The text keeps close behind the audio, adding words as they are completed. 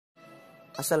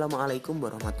Assalamualaikum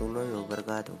warahmatullahi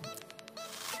wabarakatuh.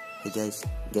 Hey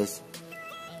guys,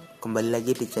 kembali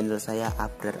lagi di channel saya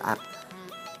Update Art,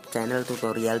 channel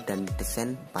tutorial dan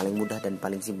desain paling mudah dan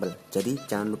paling simpel. Jadi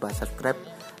jangan lupa subscribe,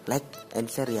 like,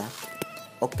 and share ya.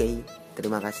 Oke,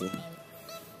 terima kasih.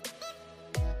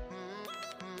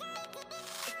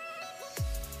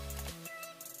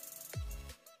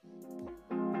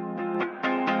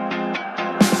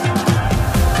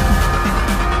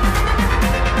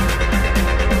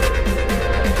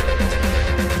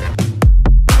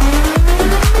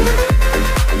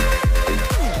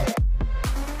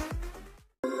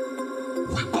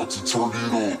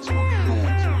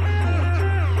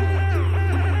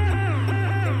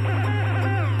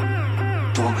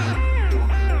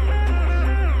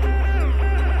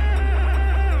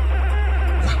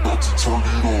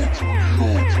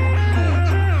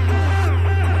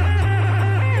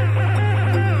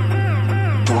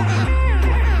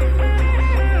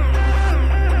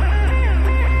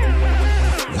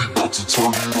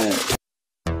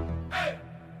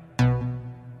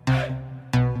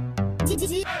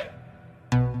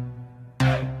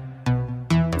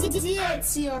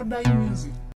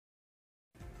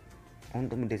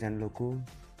 Untuk mendesain logo,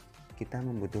 kita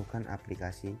membutuhkan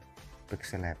aplikasi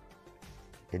Pixellab.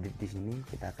 Jadi di sini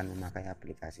kita akan memakai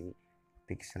aplikasi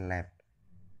Pixellab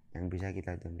yang bisa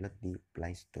kita download di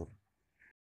Play Store.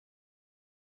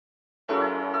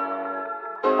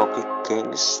 Oke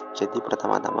gengs, jadi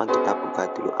pertama-tama kita buka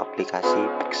dulu aplikasi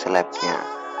Pixellab-nya.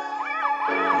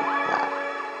 Nah,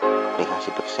 aplikasi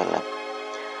Pixellab.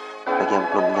 Bagi yang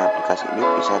belum punya aplikasi ini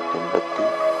bisa download di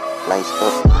Play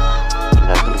Store.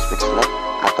 Tinggal tulis Pixellab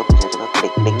atau bisa juga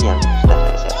klik link yang sudah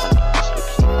saya siapkan di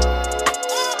deskripsi.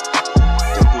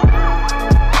 Jadi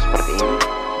seperti ini.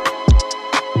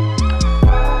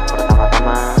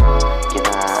 Pertama-tama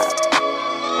kita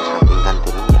kesampingkan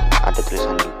dulu yang ada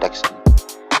tulisan new text.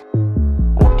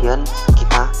 Kemudian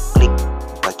kita klik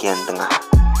bagian tengah.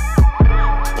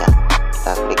 Ya,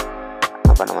 kita klik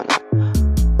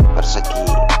persegi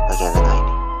bagian tengah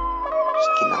ini,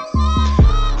 persegi 6.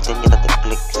 Kemudian kita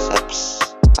klik shapes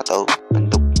atau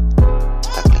bentuk,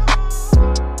 kita klik.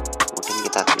 Kemudian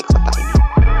kita klik kotak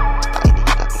ini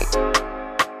kita klik.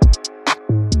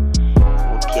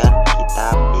 Kemudian kita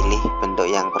pilih bentuk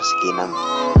yang persegi 6.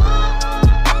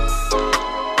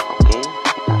 Oke,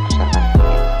 kita besarkan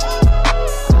sedikit.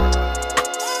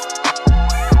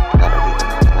 Taruh di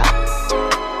tengah-tengah,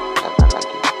 besarkan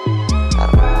lagi,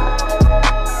 taruh.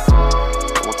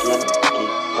 Kemudian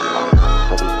kita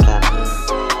berikan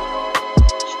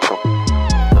stroke.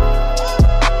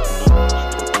 Ini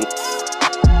stroke width.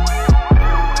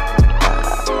 Kita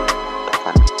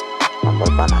tekan tombol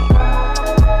panah ini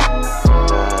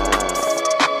ke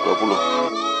 20.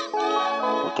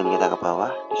 Kemudian kita ke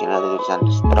bawah. Di sini ada tulisan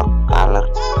stroke color,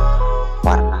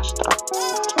 warna stroke.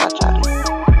 Kita cari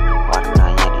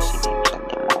warnanya di sini.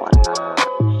 Misalnya mau warna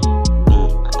ini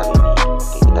atau ini.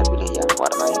 Oke, kita pilih yang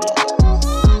warna ini aja.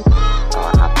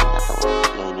 Warna pink atau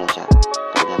yang ini aja.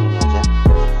 Pilih yang ini aja.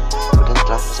 Kemudian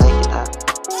setelah selesai kita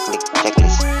klik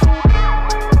checklist.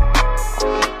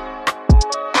 Oke.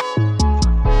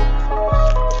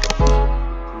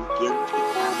 Kemudian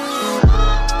kita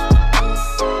masukkan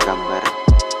gambar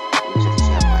yang sudah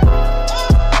disiapkan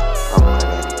from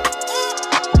galeri.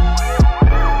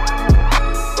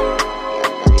 Ya,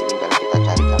 nanti tinggal kita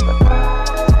cari gambar.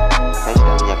 Saya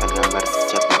sudah menyiapkan gambar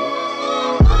hijab ini.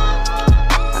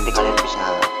 Nanti kalian bisa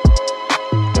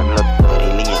download dari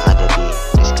link yang ada di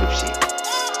deskripsi.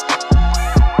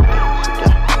 Oke,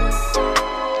 sudah.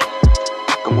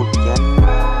 Kemudian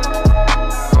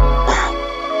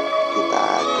kita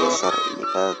geser ini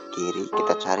ke kiri,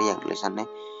 kita cari yang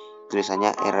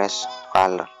tulisannya erase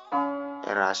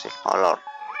color.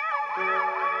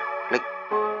 Klik.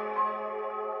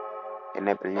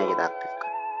 Enable-nya kita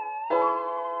aktifkan.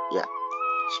 Ya,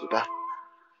 sudah.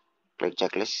 Klik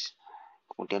checklist.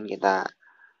 Kemudian kita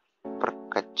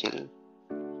perkecil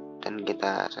dan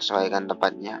kita sesuaikan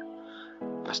tempatnya.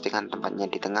 Pastikan tempatnya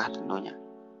di tengah tentunya.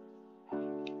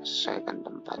 Sesuaikan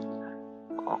tempatnya.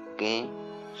 Oke.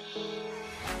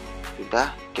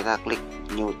 Sudah, kita klik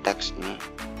new text ini.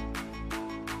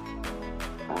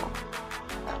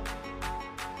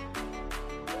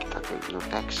 Kita klik new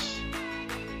text.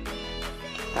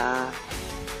 Kita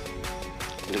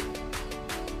klik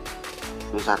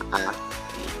tulisan A.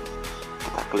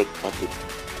 Kita klik edit.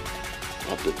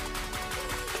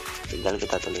 Tinggal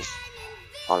kita tulis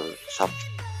Olshop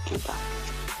juga.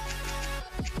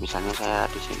 Misalnya saya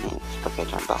di sini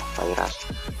sebagai contoh Hijab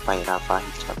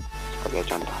sebagai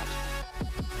contoh aja.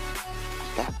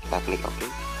 Sudah, kita klik OK.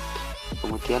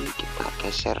 Kemudian kita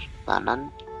geser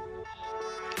kanan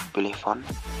pilih font,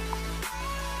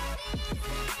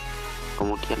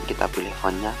 kemudian kita pilih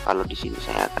fontnya. Kalau di sini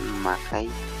saya akan memakai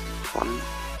font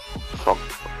Frog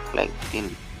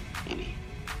Latin ini.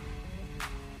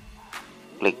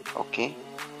 Klik OK.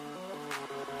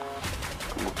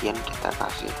 Kemudian kita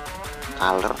kasih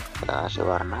color, kita kasih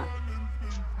warna,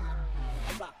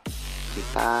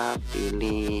 kita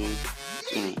pilih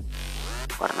ini,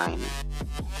 warna ini,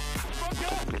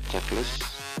 kemudian klik checklist,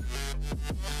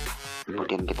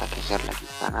 kemudian kita geser lagi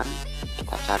ke kanan,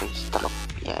 kita cari stroke,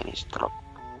 ya ini stroke,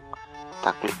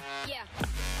 kita klik,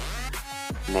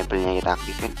 enable-nya kita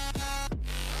aktifin,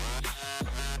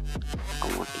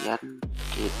 kemudian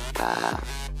kita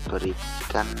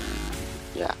berikan,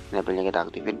 ya enable-nya kita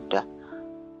aktifin, udah.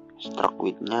 Stroke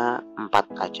width-nya 4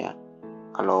 aja,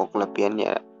 kalau kelebihan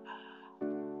ya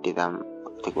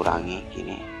dikurangi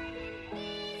gini.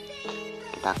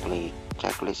 Kita klik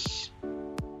checklist,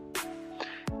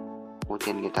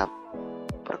 kemudian kita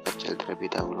perkecil terlebih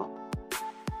dahulu.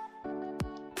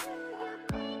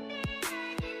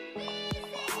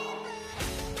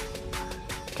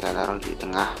 Kita taruh di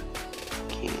tengah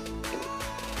gini.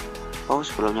 Oh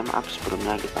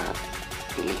sebelumnya kita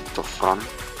pilih to front,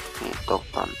 ini to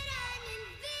front,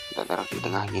 kita taruh di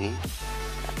tengah gini,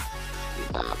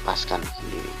 kita paskan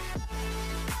sendiri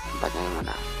tempatnya yang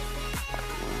mana,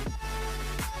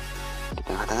 di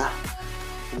tengah-tengah.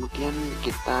 Kemudian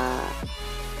kita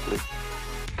klik,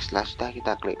 setelah sudah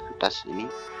kita klik atas ini,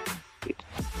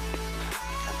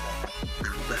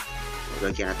 tambah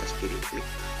bagian atas kiri, klik,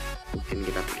 kemudian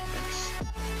kita pilih teks.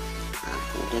 Nah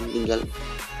kemudian tinggal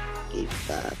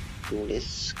kita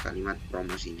tulis kalimat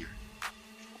promosinya,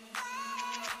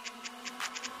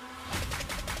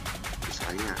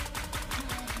 misalnya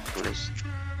tulis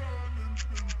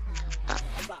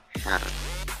Cara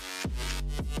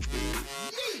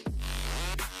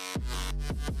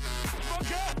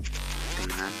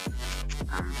dengan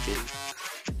tampil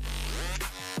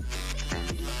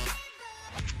trendy.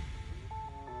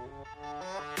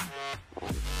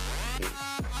 Oke.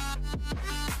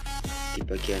 Di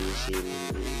bagian sini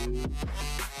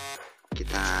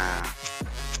kita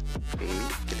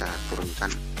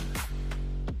turunkan,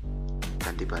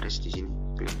 ganti baris di sini,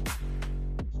 klik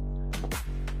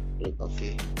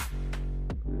OK.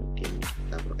 Kemudian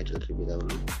kita perkecil terlebih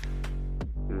dahulu,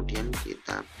 kemudian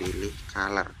kita pilih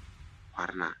color,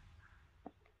 warna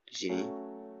di sini.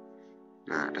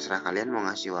 Nah terserah kalian mau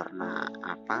ngasih warna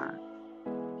apa.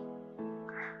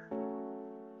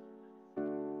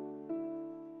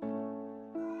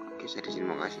 Oke, saya di sini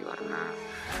mau kasih warna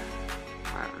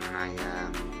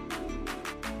yang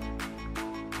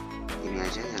ini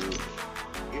aja, yang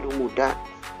biru muda.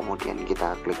 Kemudian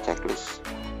kita klik checklist,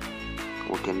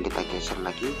 kemudian kita geser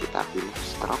lagi, kita pilih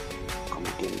stroke,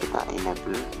 kemudian kita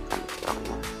enable kan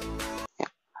stroke-nya, ya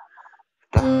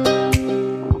udah.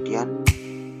 Kemudian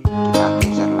kita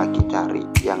geser lagi, cari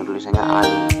yang tulisannya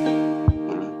Ali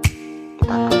ini,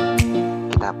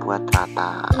 kita buat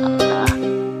rata tengah,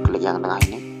 klik yang tengah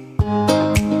ini.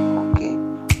 Oke,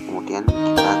 kemudian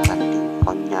kita ganti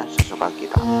fontnya sesuka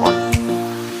kita, font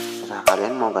terserah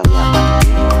kalian mau ganti apa.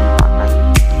 Pakai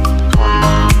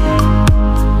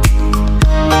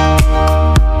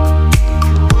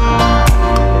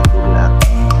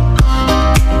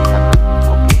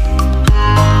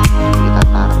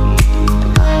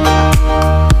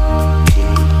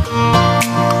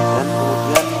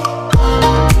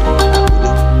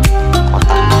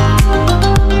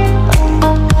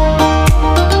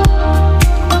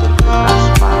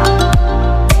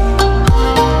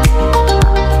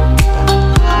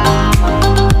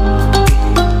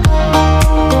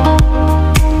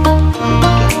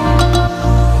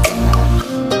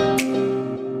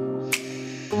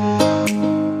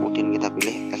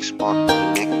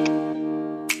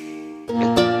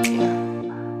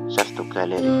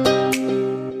galeri.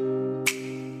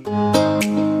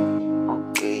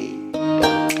 Oke,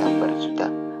 dan gambar sudah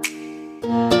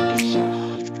di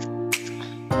save.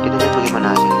 Kita lihat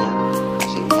bagaimana hasilnya.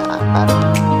 Hasilnya akan